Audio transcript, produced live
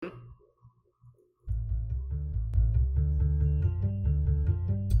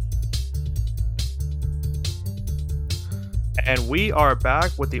And we are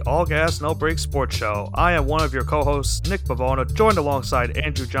back with the All Gas No Break Sports Show. I am one of your co-hosts, Nick Pavona, joined alongside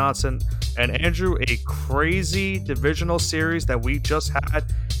Andrew Johnson. And Andrew, a crazy divisional series that we just had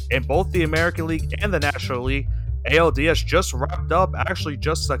in both the American League and the National League. ALDS just wrapped up, actually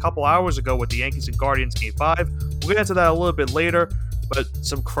just a couple hours ago with the Yankees and Guardians Game 5. We'll get into that a little bit later, but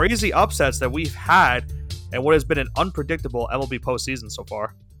some crazy upsets that we've had and what has been an unpredictable MLB postseason so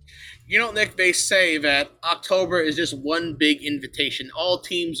far. You know, Nick, they say that October is just one big invitation. All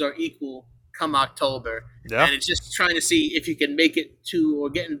teams are equal come October. Yeah. And it's just trying to see if you can make it to or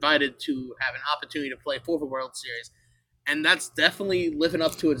get invited to have an opportunity to play for the World Series. And that's definitely living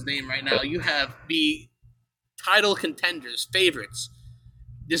up to its name right now. You have the title contenders, favorites,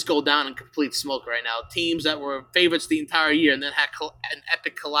 just go down in complete smoke right now. Teams that were favorites the entire year and then had an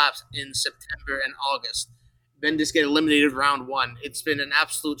epic collapse in September and August. Then just get eliminated round one. It's been an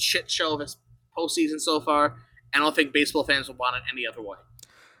absolute shit show this postseason so far. I don't think baseball fans will want it any other way.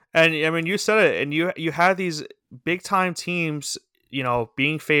 And I mean, you said it, and you had these big time teams,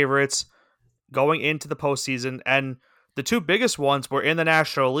 being favorites going into the postseason, and the two biggest ones were in the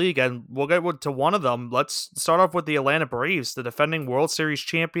National League, and we'll get to one of them. Let's start off with the Atlanta Braves, the defending World Series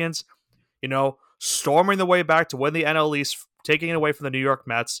champions. Storming the way back to win the NL East, taking it away from the New York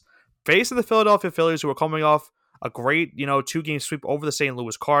Mets. Facing the Philadelphia Phillies, who were coming off a great, 2-game sweep over the St.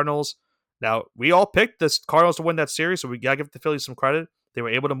 Louis Cardinals. Now, we all picked the Cardinals to win that series, so we got to give the Phillies some credit. They were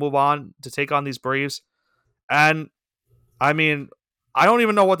able to move on to take on these Braves. And, I mean, I don't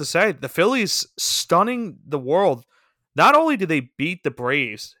even know what to say. The Phillies stunning the world. Not only did they beat the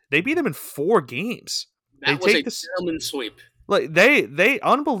Braves, they beat them in 4 games. That was a gentleman sweep. Like they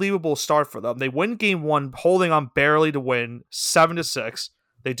unbelievable start for them. They win game 1, holding on barely to win 7-6.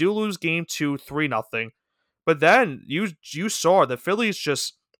 They do lose game 2, 3-0. But then you saw the Phillies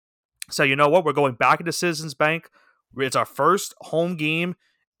just say, you know what, we're going back into Citizens Bank. It's our first home game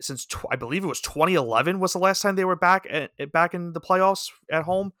since I believe it was 2011 was the last time they were back in the playoffs at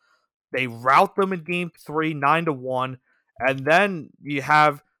home. They rout them in game 3, 9-1, and then you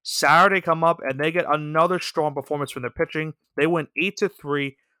have Saturday come up and they get another strong performance from their pitching. They win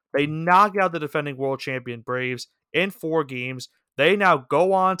 8-3. They knock out the defending world champion Braves in 4 games. They now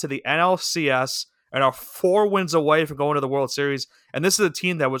go on to the NLCS and are 4 wins away from going to the World Series. And this is a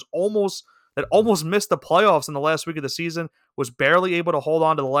team that almost missed the playoffs in the last week of the season, was barely able to hold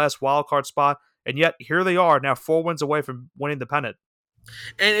on to the last wild card spot, and yet here they are now 4 wins away from winning the pennant.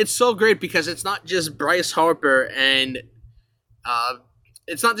 And it's so great because it's not just Bryce Harper and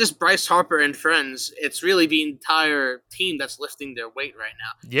friends. It's really the entire team that's lifting their weight right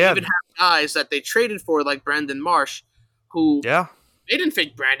now. Yeah, you even have guys that they traded for, like Brandon Marsh, who they didn't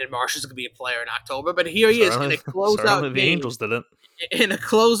think Brandon Marsh was going to be a player in October, but here he is in a closeout game. The Angels didn't. In a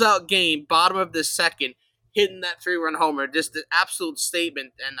closeout game, bottom of the second, hitting that 3-run homer, just an absolute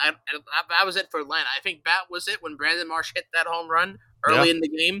statement. And that was it for Atlanta. I think that was it when Brandon Marsh hit that home run early in the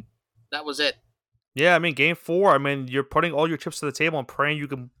game. That was it. Yeah, I mean, game 4, you're putting all your chips to the table and praying you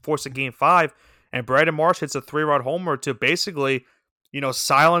can force a game 5, and Brandon Marsh hits a 3-run homer to basically,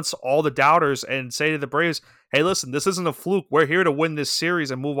 silence all the doubters and say to the Braves, hey, listen, this isn't a fluke. We're here to win this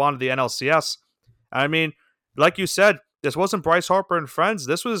series and move on to the NLCS. I mean, like you said, this wasn't Bryce Harper and friends.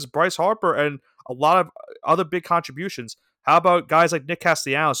 This was Bryce Harper and a lot of other big contributions. How about guys like Nick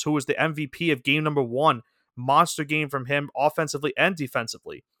Castellanos, who was the MVP of game number 1? Monster game from him offensively and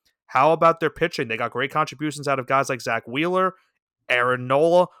defensively. How about their pitching? They got great contributions out of guys like Zach Wheeler. Aaron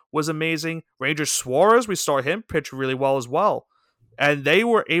Nola was amazing. Ranger Suarez, we saw him pitch really well as well. And they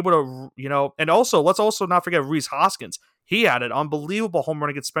were able to, and also, let's also not forget Rhys Hoskins. He had an unbelievable home run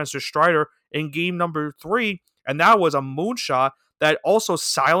against Spencer Strider in game number 3, and that was a moonshot that also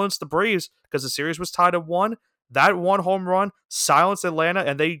silenced the Braves because the series was tied at 1. That one home run silenced Atlanta,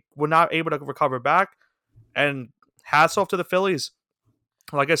 and they were not able to recover back. And hats off to the Phillies.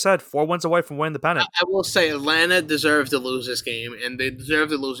 Like I said, 4 wins away from winning the pennant. I will say Atlanta deserved to lose this game, and they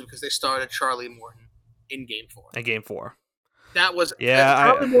deserved to lose it because they started Charlie Morton in game 4. In game 4. That was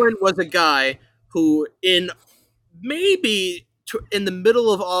Charlie Morton was a guy who in the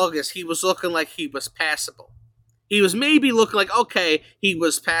middle of August he was looking like he was passable. He was maybe looking like he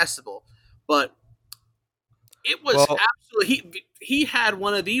was passable, but it was absolutely he had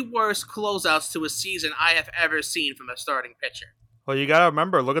one of the worst closeouts to a season I have ever seen from a starting pitcher. Well, you gotta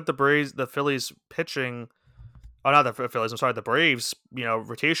remember, look at the Phillies pitching. Oh, not the Phillies. I'm sorry, the Braves.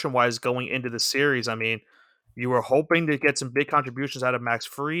 Rotation wise, going into the series, you were hoping to get some big contributions out of Max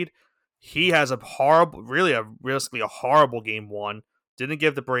Fried. He has realistically a horrible game 1. Didn't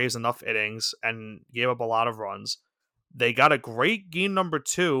give the Braves enough innings and gave up a lot of runs. They got a great game number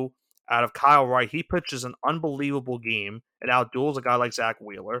 2 out of Kyle Wright. He pitches an unbelievable game and outduels a guy like Zach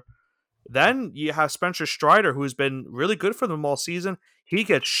Wheeler. Then you have Spencer Strider, who's been really good for them all season. He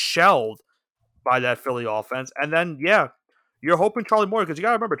gets shelled by that Philly offense. And then, yeah, you're hoping Charlie Morton, because you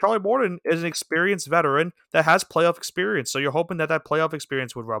got to remember, Charlie Morton is an experienced veteran that has playoff experience. So you're hoping that that playoff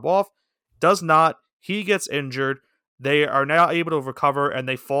experience would rub off. Does not. He gets injured. They are now able to recover, and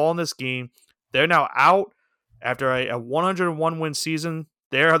they fall in this game. They're now out after a 101 win season.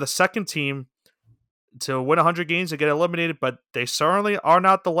 They are the second team to win 100 games and get eliminated, but they certainly are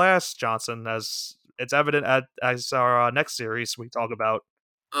not the last, Johnson, as it's evident as our next series we talk about.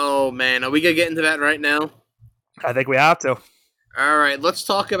 Oh man, are we gonna get into that right now? I think we have to. All right, let's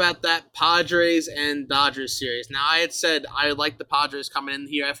talk about that Padres and Dodgers series. Now, I had said I like the Padres coming in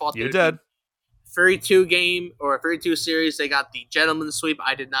here. I thought You did. 32 game or a 32 series. They got the gentleman sweep.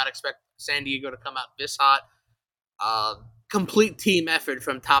 I did not expect San Diego to come out this hot. Complete team effort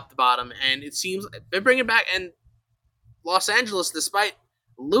from top to bottom, and it seems they're bringing back. And Los Angeles, despite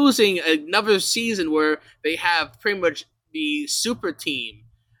losing another season where they have pretty much the super team.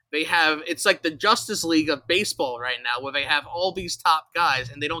 They have it's like the Justice League of baseball right now, where they have all these top guys,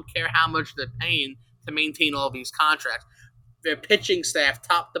 and they don't care how much they're paying to maintain all these contracts. Their pitching staff,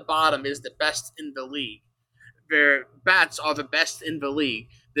 top to bottom, is the best in the league. Their bats are the best in the league.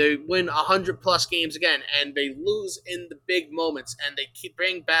 They win 100 plus games again, and they lose in the big moments, and they keep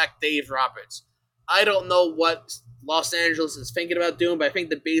bring back Dave Roberts. I don't know what Los Angeles is thinking about doing, but I think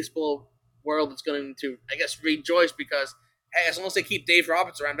the baseball world is going to, I guess, rejoice because, hey, as long as they keep Dave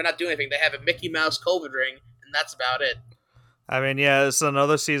Roberts around, they're not doing anything. They have a Mickey Mouse COVID ring, and that's about it. I mean, yeah, this is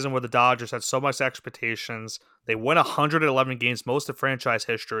another season where the Dodgers had so much expectations. They win 111 games, most of franchise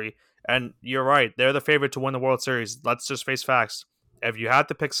history. And you're right, they're the favorite to win the World Series. Let's just face facts. If you had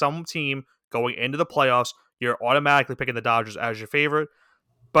to pick some team going into the playoffs, you're automatically picking the Dodgers as your favorite.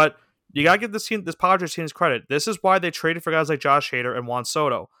 But you gotta give this Padres team's credit. This is why they traded for guys like Josh Hader and Juan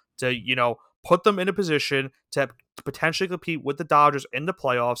Soto to, put them in a position to potentially compete with the Dodgers in the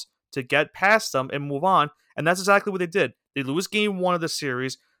playoffs to get past them and move on. And that's exactly what they did. They lose game one of the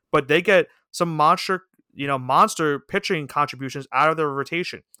series, but they get some monster pitching contributions out of their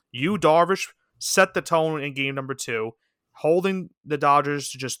rotation. Darvish set the tone in game number two, holding the Dodgers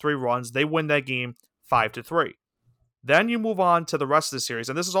to just 3 runs. They win that game 5-3. Then you move on to the rest of the series,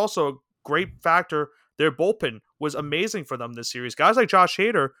 and this is also a great factor. Their bullpen was amazing for them this series. Guys like Josh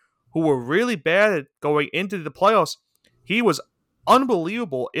Hader, who were really bad going into the playoffs, he was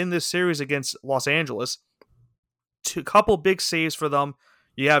unbelievable in this series against Los Angeles. A couple big saves for them.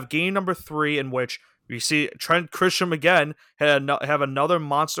 You have game number 3 in which you see Trent Grisham again have another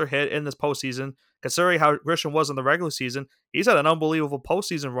monster hit in this postseason. Considering how Grisham was in the regular season, he's had an unbelievable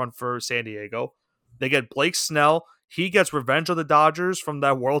postseason run for San Diego. They get Blake Snell. He gets revenge on the Dodgers from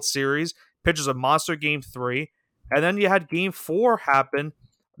that World Series, pitches a monster game 3. And then you had game 4 happen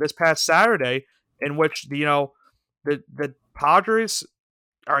this past Saturday, in which the Padres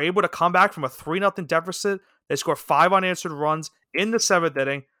are able to come back from a 3-0 deficit. They score 5 unanswered runs in the 7th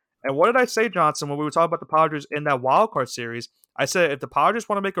inning. And what did I say, Johnson, when we were talking about the Padres in that wild card series? I said if the Padres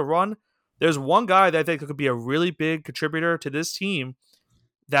want to make a run, there's one guy that I think could be a really big contributor to this team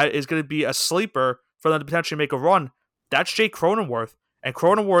that is going to be a sleeper for them to potentially make a run. That's Jake Cronenworth. And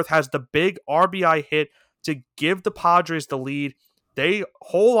Cronenworth has the big RBI hit to give the Padres the lead. They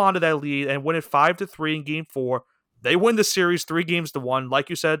hold on to that lead and win it 5-3 in game 4. They win the series 3-1. Like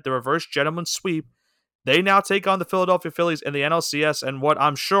you said, the reverse gentleman sweep. They now take on the Philadelphia Phillies in the NLCS, and what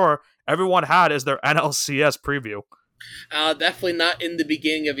I'm sure everyone had is their NLCS preview. Definitely not in the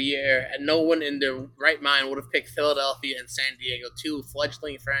beginning of the year, and no one in their right mind would have picked Philadelphia and San Diego, 2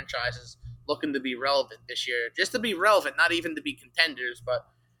 fledgling franchises looking to be relevant this year. Just to be relevant, not even to be contenders, but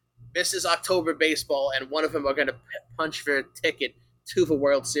this is October baseball, and one of them are going to punch their ticket to the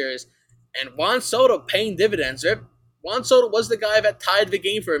World Series. And Juan Soto paying dividends. Juan Soto was the guy that tied the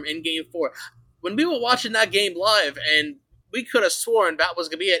game for him in Game 4. When we were watching that game live, and we could have sworn that was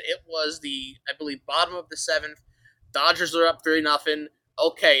going to be it, it was the, I believe, bottom of the 7th. Dodgers are up 3-0.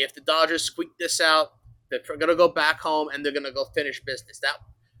 Okay, if the Dodgers squeak this out, they're going to go back home, and they're going to go finish business. That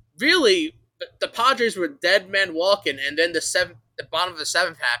really, the Padres were dead men walking, and then the bottom of the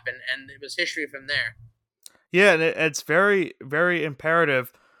 7th happened, and it was history from there. Yeah, and it's very, very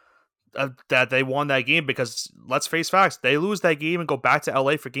imperative that they won that game because let's face facts, they lose that game and go back to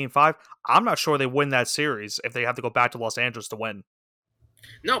LA for game 5. I'm not sure they win that series if they have to go back to Los Angeles to win.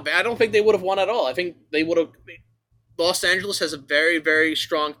 No, but I don't think they would have won at all. I think they would have. Los Angeles has a very, very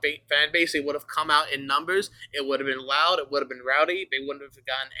strong fan base. They would have come out in numbers. It would have been loud. It would have been rowdy. They wouldn't have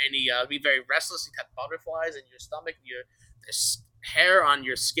gotten any. Be very restless. You'd have butterflies in your stomach. hair on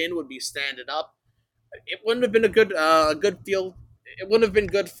your skin would be standing up. It wouldn't have been a good field. It wouldn't have been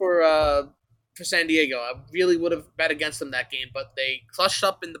good for San Diego. I really would have bet against them that game, but they clutched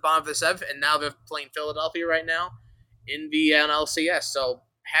up in the bottom of the seventh, and now they're playing Philadelphia right now in the NLCS. So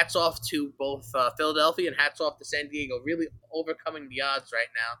hats off to both Philadelphia and hats off to San Diego, really overcoming the odds right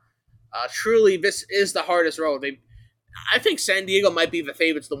now. Truly, this is the hardest road. I think San Diego might be the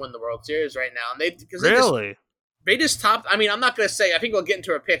favorites to win the World Series right now, and Really? they just topped. I mean, I'm not going to say. I think we'll get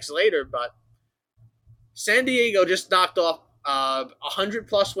into our picks later, but San Diego just knocked off a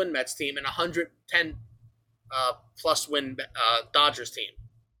 100+ win Mets team and a 110 plus win Dodgers team.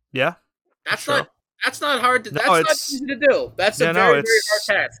 Yeah, That's sure. not that's not hard. No, That's not it's easy to do. That's a yeah, no, very very it's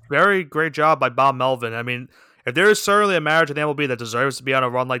hard task. very great job by Bob Melvin. I mean, if there is certainly a manager in the MLB that deserves to be on a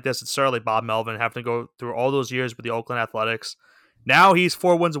run like this, it's certainly Bob Melvin, having to go through all those years with the Oakland Athletics. Now he's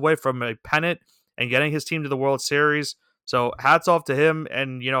 4 wins away from a pennant and getting his team to the World Series. So hats off to him,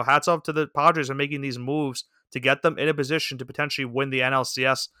 and hats off to the Padres for making these moves to get them in a position to potentially win the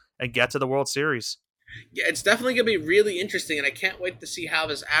NLCS and get to the World Series. Yeah, it's definitely going to be really interesting, and I can't wait to see how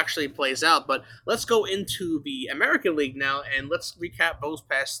this actually plays out. But let's go into the American League now, and let's recap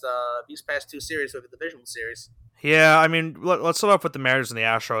these past two series with the Divisional Series. Yeah, I mean, let's start off with the Mariners and the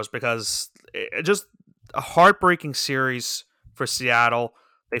Astros because just a heartbreaking series for Seattle.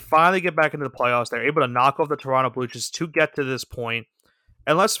 They finally get back into the playoffs. They're able to knock off the Toronto Blue Jays to get to this point.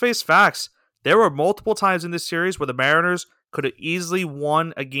 And let's face facts. There were multiple times in this series where the Mariners could have easily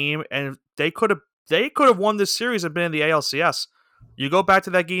won a game, and they could have won this series and been in the ALCS. You go back to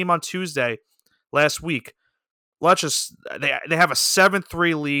that game on Tuesday last week. They have a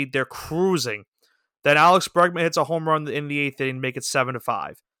 7-3 lead. They're cruising. Then Alex Bregman hits a home run in the 8th inning, make it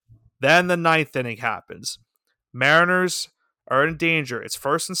 7-5. Then the 9th inning happens. Mariners are in danger. It's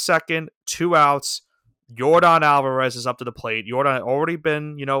first and second, 2 outs. Yordan Alvarez is up to the plate. Yordan had already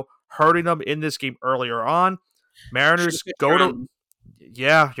been, hurting them in this game earlier on. Mariners go to...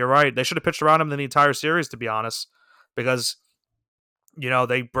 Yeah, you're right. They should have pitched around him the entire series, to be honest. Because,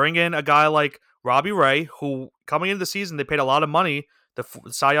 they bring in a guy like Robbie Ray, who, coming into the season, they paid a lot of money. The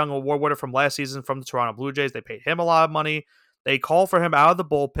Cy Young Award winner from last season from the Toronto Blue Jays, they paid him a lot of money. They call for him out of the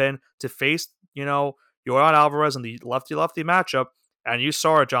bullpen to face, Yordan Alvarez in the lefty-lefty matchup. And you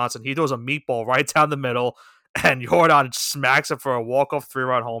saw it, Johnson. He throws a meatball right down the middle, and Yordan smacks it for a walk-off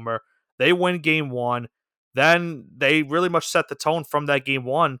 3-run homer. They win game 1. Then they really much set the tone from that game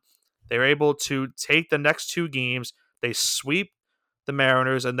 1. They were able to take the next 2 games. They sweep the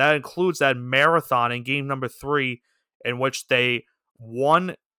Mariners, and that includes that marathon in game number 3, in which they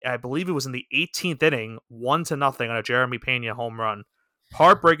won, I believe it was in the 18th inning, 1-0 on a Jeremy Pena home run.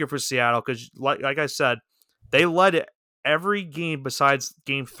 Heartbreaker for Seattle because, like I said, they led it every game besides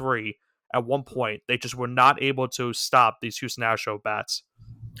game 3 at one point. They just were not able to stop these Houston Astros bats.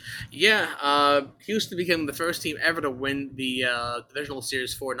 Yeah, Houston became the first team ever to win the Divisional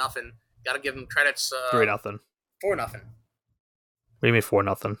Series 4-0. Got to give them credits. 3-0. 4-0. What do you mean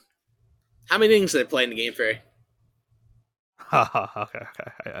 4-0? How many innings did they play in the game, Ferry? Okay.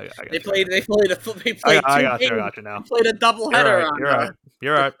 They played two games. I got you now. They played a doubleheader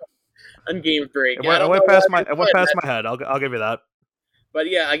You're right. On game 3. It went past my head. I'll give you that. But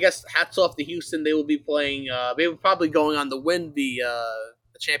yeah, I guess hats off to Houston. They will be playing. They were probably going on to win the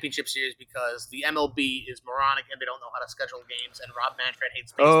championship series because the MLB is moronic and they don't know how to schedule games. And Rob Manfred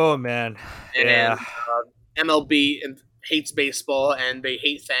hates baseball. Oh man, yeah. And MLB hates baseball and they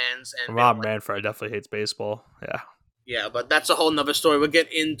hate fans. And Rob Manfred definitely hates baseball. Yeah. Yeah, but that's a whole nother story. We'll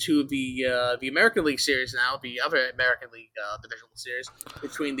get into the American League Series now, the other American League Divisional Series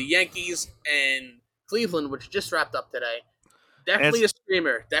between the Yankees and Cleveland, which just wrapped up today. Definitely a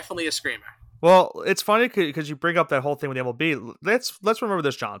screamer. Well, it's funny because you bring up that whole thing with the MLB. Let's remember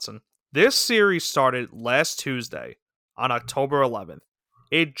this, Johnson. This series started last Tuesday on October 11th.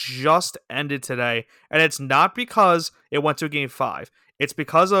 It just ended today, and it's not because it went to Game 5. It's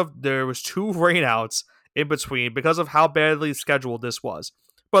because there was 2 rainouts in between because of how badly scheduled this was.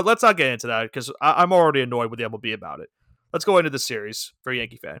 But let's not get into that because I'm already annoyed with the MLB about it. Let's go into the series for a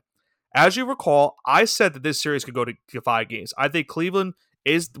Yankee fan. As you recall, I said that this series could go to 5 games. I think Cleveland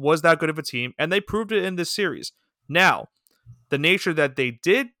was that good of a team, and they proved it in this series. Now, the nature that they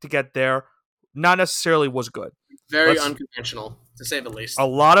did to get there not necessarily was good. Very unconventional, to say the least. A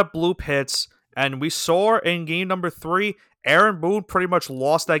lot of bloop hits, and we saw in game number 3, Aaron Boone pretty much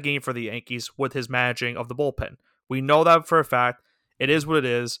lost that game for the Yankees with his managing of the bullpen. We know that for a fact. It is what it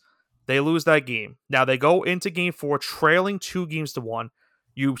is. They lose that game. Now they go into game 4 trailing 2-1.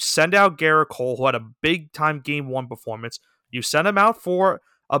 You send out Garrett Cole, who had a big-time game 1 performance. You send him out for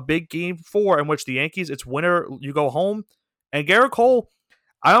a big game 4 in which the Yankees, it's winner, you go home. And Garrett Cole,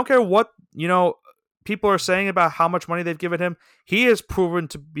 I don't care what, people are saying about how much money they've given him. He has proven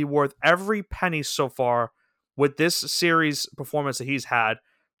to be worth every penny so far with this series performance that he's had.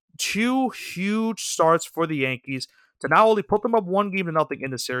 Two huge starts for the Yankees to not only put them up 1-0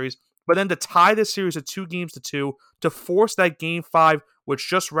 in the series, but then to tie the series at 2-2 to force that game 5, which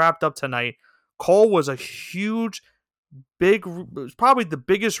just wrapped up tonight. Cole was a huge, probably the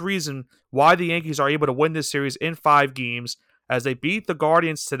biggest reason why the Yankees are able to win this series in 5 games, as they beat the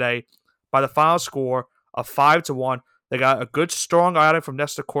Guardians today by the final score of 5-1. They got a good, strong outing from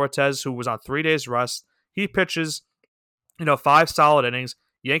Nestor Cortez, who was on 3 days rest. He pitches, 5 solid innings.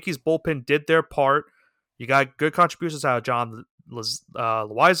 Yankees bullpen did their part. You got good contributions out of John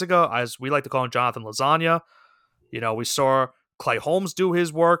Loizaga, as we like to call him, Jonathan Lasagna. We saw Clay Holmes do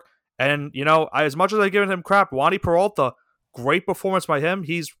his work. And, as much as I've given him crap, Wandy Peralta, great performance by him.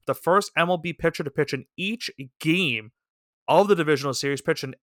 He's the first MLB pitcher to pitch in each game of the Divisional Series,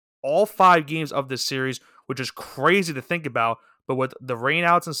 pitching all 5 games of this series, which is crazy to think about. But with the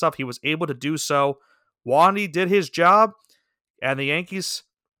rainouts and stuff, he was able to do so. Wandy did his job, and the Yankees,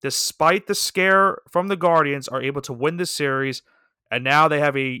 despite the scare from the Guardians, are able to win this series. And now they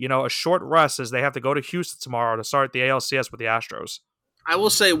have a short rest, as they have to go to Houston tomorrow to start the ALCS with the Astros. I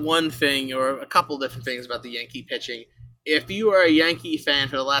will say one thing, or a couple different things about the Yankee pitching. If you are a Yankee fan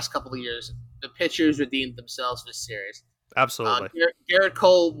for the last couple of years, the pitchers redeemed themselves this series. Absolutely. Garrett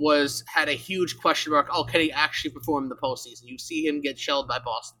Cole had a huge question mark. Oh, can he actually perform in the postseason? You see him get shelled by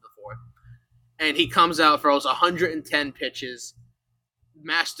Boston before. And he comes out, throws 110 pitches,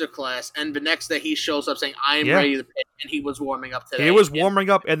 masterclass, and the next day he shows up saying, "I'm ready to pitch," and he was warming up today. He was warming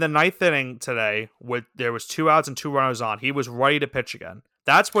up in the 9th inning today. There was 2 outs and 2 runners on. He was ready to pitch again.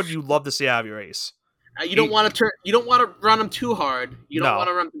 That's what you love to see out of your ace. You don't want to run him too hard. You don't want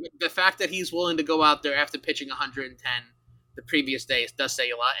to run. The fact that he's willing to go out there after pitching 110 the previous day does say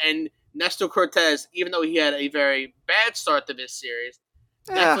a lot. And Nestor Cortez, even though he had a very bad start to this series,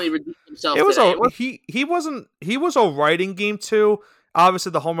 definitely redeemed himself. He was all right in game 2.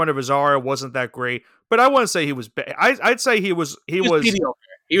 Obviously, the home run of Rosario wasn't that great, but I wouldn't say he was bad. I'd say he was mediocre.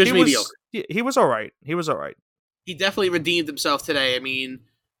 He was mediocre. He was all right. He was all right. He definitely redeemed himself today. I mean,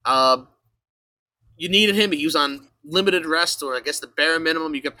 you needed him. He was on limited rest, or I guess the bare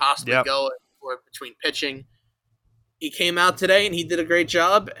minimum you could possibly go for between pitching. He came out today and he did a great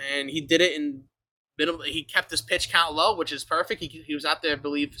job, and he did it in minimal. He kept his pitch count low, which is perfect. He was out there, I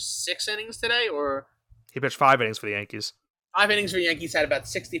believe, 6 innings today, or he pitched 5 innings for the Yankees. 5 innings for the Yankees, had about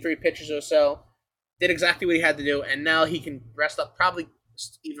 63 pitches or so. Did exactly what he had to do, and now he can rest up, probably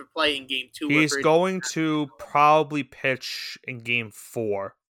either play in game 2 He's going to probably pitch in game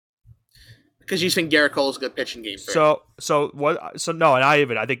 4. Because you think Garrett Cole's going to pitch in game 3. I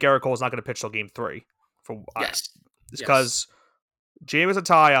think Garrett Cole's not going to pitch till game 3. Yes. Because Jameson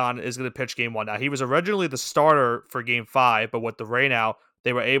Taillon is going to pitch game 1. Now, he was originally the starter for game 5, but with the rainout,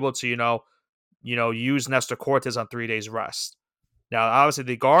 they were able to, use Nestor Cortez on 3 days rest. Now, obviously,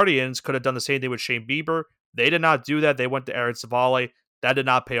 the Guardians could have done the same thing with Shane Bieber. They did not do that. They went to Aaron Savale. That did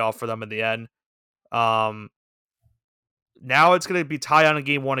not pay off for them in the end. Now it's going to be Taillon in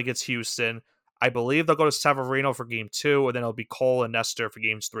game 1 against Houston. I believe they'll go to Severino for game 2, and then it'll be Cole and Nestor for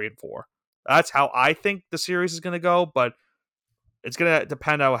games 3 and 4. That's how I think the series is going to go, but it's going to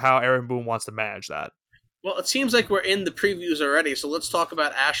depend on how Aaron Boone wants to manage that. Well, it seems like we're in the previews already, so let's talk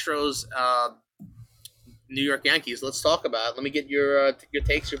about Astros, New York Yankees. Let's talk about it. Let me get your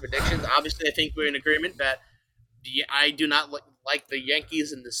takes, your predictions. Obviously, I think we're in agreement that I do not like the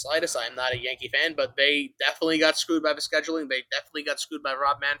Yankees in the slightest. I am not a Yankee fan, but they definitely got screwed by the scheduling. They definitely got screwed by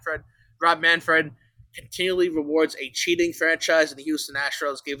Rob Manfred. Rob Manfred continually rewards a cheating franchise in the Houston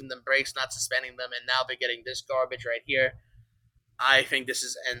Astros, giving them breaks, not suspending them, and now they're getting this garbage right here. I think this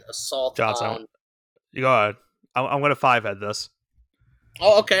is an assault on... You go ahead. I'm going to 5-head this.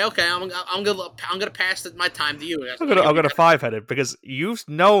 Oh, okay. I'm gonna pass my time to you. I'm gonna 5-head it because you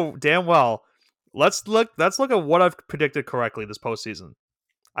know damn well. Let's look at what I've predicted correctly this postseason.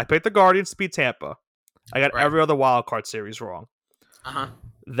 I picked the Guardians to beat Tampa. I got every other wild card series wrong.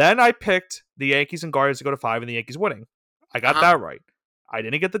 Then I picked the Yankees and Guardians to go to 5, and the Yankees winning. I got that right. I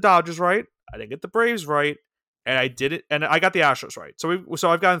didn't get the Dodgers right. I didn't get the Braves right, and I did it. And I got the Astros right. So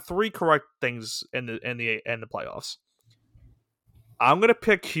I've gotten 3 correct things in the playoffs. I'm gonna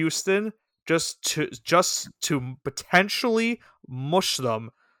pick Houston just to potentially mush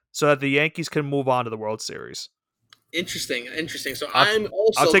them, so that the Yankees can move on to the World Series. Interesting. So I'm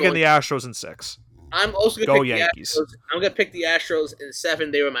taking the Astros in 6. I'm also going to pick Yankees. The Astros. I'm going to pick the Astros in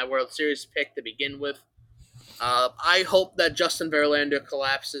 7. They were my World Series pick to begin with. I hope that Justin Verlander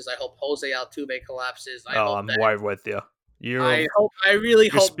collapses. I hope Jose Altuve collapses. I'm right with you. You're I really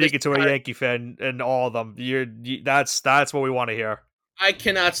you're hope this. speaking to a Yankee fan and all of them. That's what we want to hear. I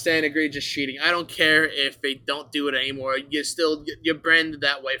cannot stand egregious cheating. I don't care if they don't do it anymore. You're branded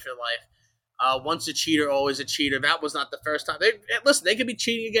that way for life. Once a cheater, always a cheater. That was not the first time. Listen, they could be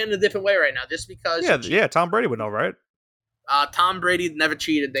cheating again in a different way right now, just because you Yeah, cheat. yeah. Tom Brady would know, right? Tom Brady never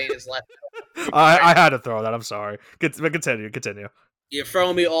cheated a day in his life. I had to throw that. I'm sorry. Continue. You're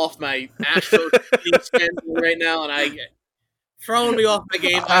throwing me off my Astros cheating scandal right now, and throwing me off my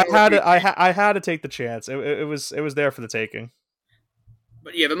game. I had to take the chance. It was there for the taking.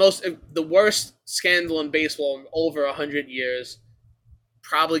 But yeah, the worst scandal in baseball in over 100 years.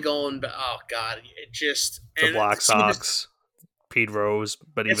 Probably going. Oh God, it just The and Black see this. Sox, Pete Rose.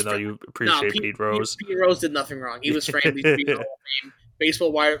 But even though you No, appreciate Pete Rose, Pete Rose did nothing wrong. He was framed to be in the Hall of Fame.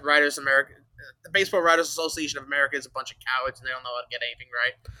 Baseball Writers America, the Baseball Writers Association of America is a bunch of cowards and they don't know how to get anything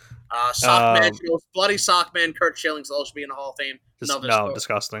right. Sockman, bloody Sockman, Kurt Schilling's supposed to be in the Hall of Fame. Another story.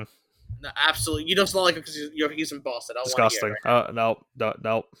 Disgusting. No, absolutely, you just don't like it because he's in Boston. I don't Disgusting. want to hear it right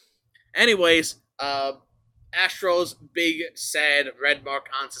No. Anyways, Astros, big, sad red mark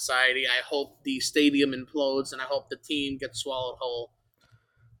on society. I hope the stadium implodes, and I hope the team gets swallowed whole.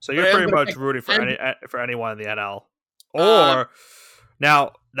 So you're pretty much rooting for anyone in the NL. Or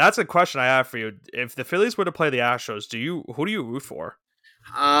now that's a question I have for you. If the Phillies were to play the Astros, who do you root for?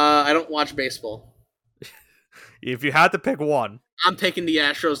 I don't watch baseball. If you had to pick one, I'm taking the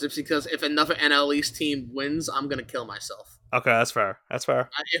Astros just because if another NL East team wins, I'm gonna kill myself. Okay, that's fair.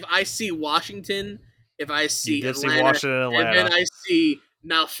 If I see Washington, if I see Atlanta, Washington and Atlanta, and then I see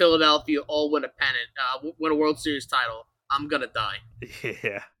now Philadelphia all win a pennant, win a World Series title, I'm gonna die.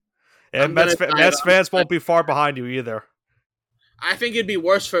 Yeah. And Mets fans won't be far behind you either. I think it'd be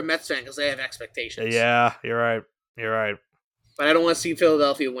worse for a Mets fan because they have expectations. Yeah, you're right. But I don't want to see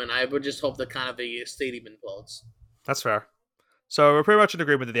Philadelphia win. I would just hope that kind of the stadium implodes. That's fair. So we're pretty much in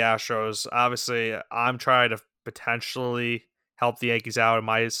agreement with the Astros. Obviously, I'm trying to potentially help the Yankees out in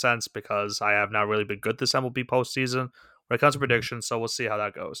my sense because I have not really been good this MLB postseason when it comes to predictions. So we'll see how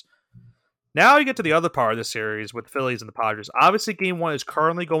that goes. Now you get to the other part of the series with the Phillies and the Padres. Obviously, Game 1 is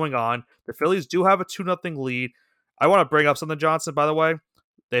currently going on. The Phillies do have a 2-0 lead. I want to bring up something, Johnson, by the way.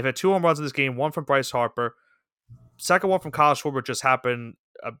 They've had 2 home runs in this game, one from Bryce Harper. Second one from Kyle Schwarber just happened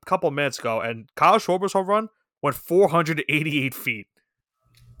a couple of minutes ago, and Kyle Schwarber's home run went 488 feet.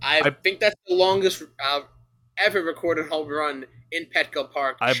 I think that's the longest ever recorded home run in Petco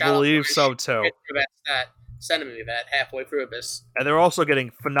Park. I believe so, too. Sending me that halfway through this. And they're also getting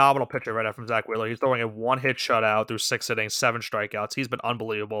phenomenal pitcher right now from Zach Wheeler. He's throwing a 1-hit shutout through 6 innings, 7 strikeouts. He's been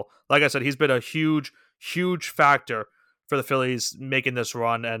unbelievable. Like I said, he's been a huge, huge factor for the Phillies making this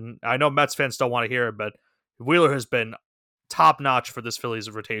run. And I know Mets fans don't want to hear it, but Wheeler has been top-notch for this Phillies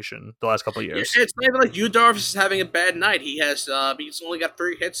rotation the last couple of years. It's not even like Yu Darvish is having a bad night. He's only got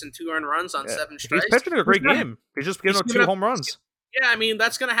 3 hits and 2 earned runs on 7 strikes. He's pitching a great game. He's just giving up 2 home runs. Yeah, I mean,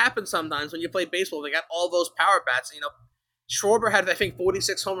 that's going to happen sometimes when you play baseball. They got all those power bats. Schwarber had, I think,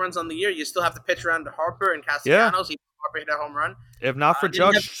 46 home runs on the year. You still have to pitch around to Harper and Castellanos. Yeah. Harper hit a home run. If not for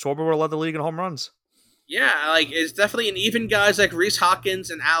Judge, Schwarber would have led the league in home runs. Yeah, it's definitely, and even guys like Rhys Hawkins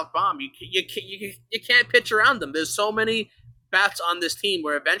and Alec Baum, you can't pitch around them. There's so many bats on this team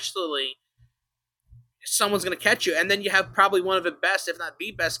where eventually someone's going to catch you, and then you have probably one of the best, if not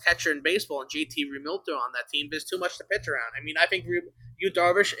the best catcher in baseball, and JT Realmuto on that team. There's too much to pitch around. I mean, I think Yu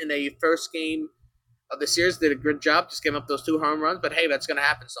Darvish in a first game of the series did a good job just giving up those 2 home runs, but hey, that's going to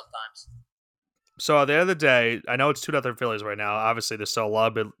happen sometimes. So at the end of the day, I know it's 2-0 Phillies right now. Obviously, there's still a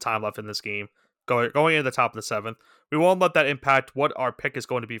lot of time left in this game. Going into the top of the 7th. We won't let that impact what our pick is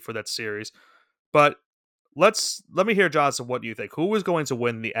going to be for that series. But let me hear, Johnson, what you think. Who is going to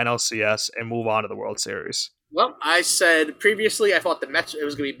win the NLCS and move on to the World Series? Well, I said previously I thought it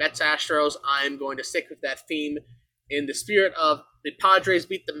was going to be Mets-Astros. I'm going to stick with that theme in the spirit of the Padres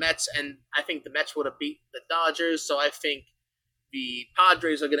beat the Mets, and I think the Mets would have beat the Dodgers, so I think the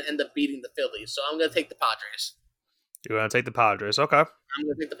Padres are going to end up beating the Phillies. So I'm going to take the Padres. You're going to take the Padres, okay. I'm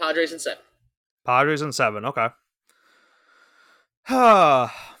going to take the Padres in 7. Padres in 7, okay.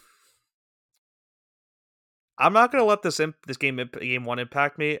 I'm not going to let this game 1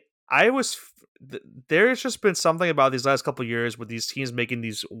 impact me. There's just been something about these last couple of years with these teams making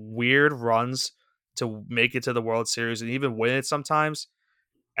these weird runs to make it to the World Series and even win it sometimes.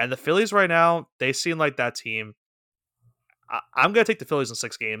 And the Phillies right now, they seem like that team. I'm going to take the Phillies in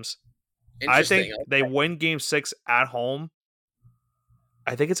 6 games. I think they win Game 6 at home.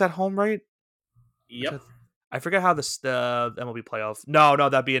 I think it's at home, right? Yep. I forget how the MLB playoff. No,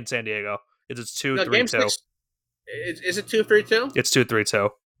 that'd be in San Diego. It's 2-3-2. Is it 2-3-2? It's 2-3-2.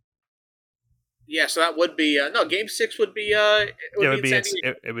 Yeah, so that would be no Game 6 would be it It would be would in be San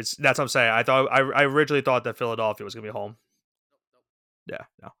Diego. it was that's what I'm saying. I originally thought that Philadelphia was gonna be home. Yeah,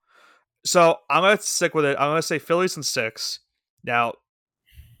 no. So I'm gonna stick with it. I'm gonna say Phillies in 6. Now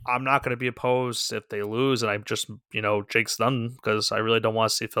I'm not gonna be opposed if they lose, and I just jinx them because I really don't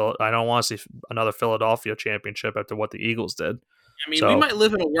want to see I don't want to see another Philadelphia championship after what the Eagles did. I mean, we So might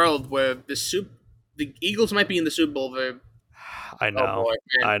live in a world where the Eagles might be in the Super Bowl. I Oh know, boy,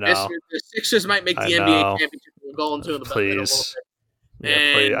 man! I know, The Sixers might make I the NBA know. championship. We're going to in a little Please, bit,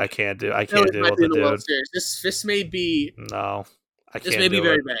 yeah, please. and I the can't Phillies deal might with be the in the World dude. Series. No, I This can't may be do it.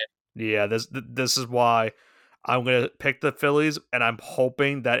 very bad. Yeah, this is why I'm gonna pick the Phillies, and I'm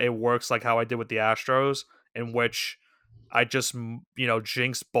hoping that it works like how I did with the Astros, in which I just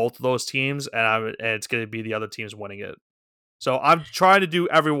jinx both of those teams, and it's gonna be the other teams winning it. So I'm trying to do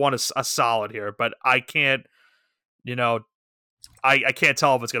everyone a solid here, but I can't, you know, I can't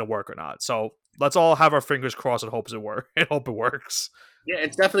tell if it's gonna work or not. So let's all have our fingers crossed and hope it works. Yeah,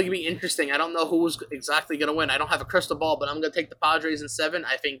 it's definitely gonna be interesting. I don't know who's exactly gonna win. I don't have a crystal ball, but I'm gonna take the Padres in 7.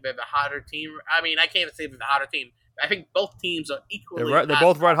 I think they're the hotter team. I mean, I can't even say they're the hotter team. I think both teams are They're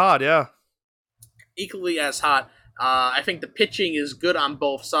both red hot, yeah. equally as hot. I think the pitching is good on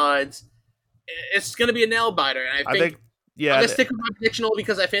both sides. It's gonna be a nail biter, and I think. Yeah, I'm gonna stick with my prediction only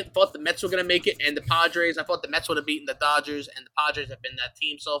because I thought the Mets were gonna make it, and the Padres. I thought the Mets would have beaten the Dodgers, and the Padres have been that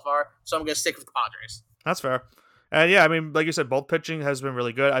team so far. So I'm gonna stick with the Padres. that's fair. And yeah, I mean, like you said, both pitching has been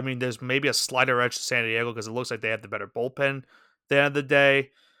really good. I mean, there's maybe a slighter edge to San Diego because it looks like they have the better bullpen at the end of the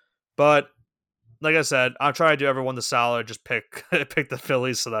day. But like I said, I'm trying to do everyone the solid, just pick pick the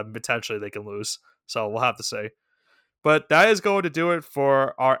Phillies so that potentially they can lose. So we'll have to see. But that is going to do it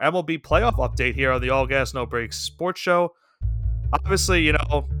for our MLB playoff update here on the All Gas No Breaks Sports Show. Obviously, a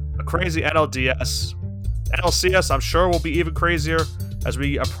crazy NLDS. NLCS, I'm sure, will be even crazier as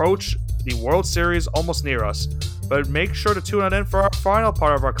we approach the World Series almost near us. But make sure to tune in for our final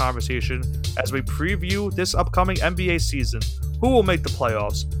part of our conversation as we preview this upcoming NBA season. Who will make the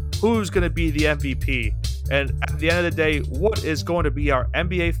playoffs? Who's going to be the MVP? And at the end of the day, what is going to be our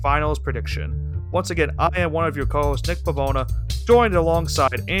NBA Finals prediction? Once again, I am one of your co-hosts, Nick Pavona, joined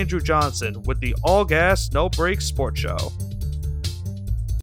alongside Andrew Johnson with the All Gas No Breaks Sports Show.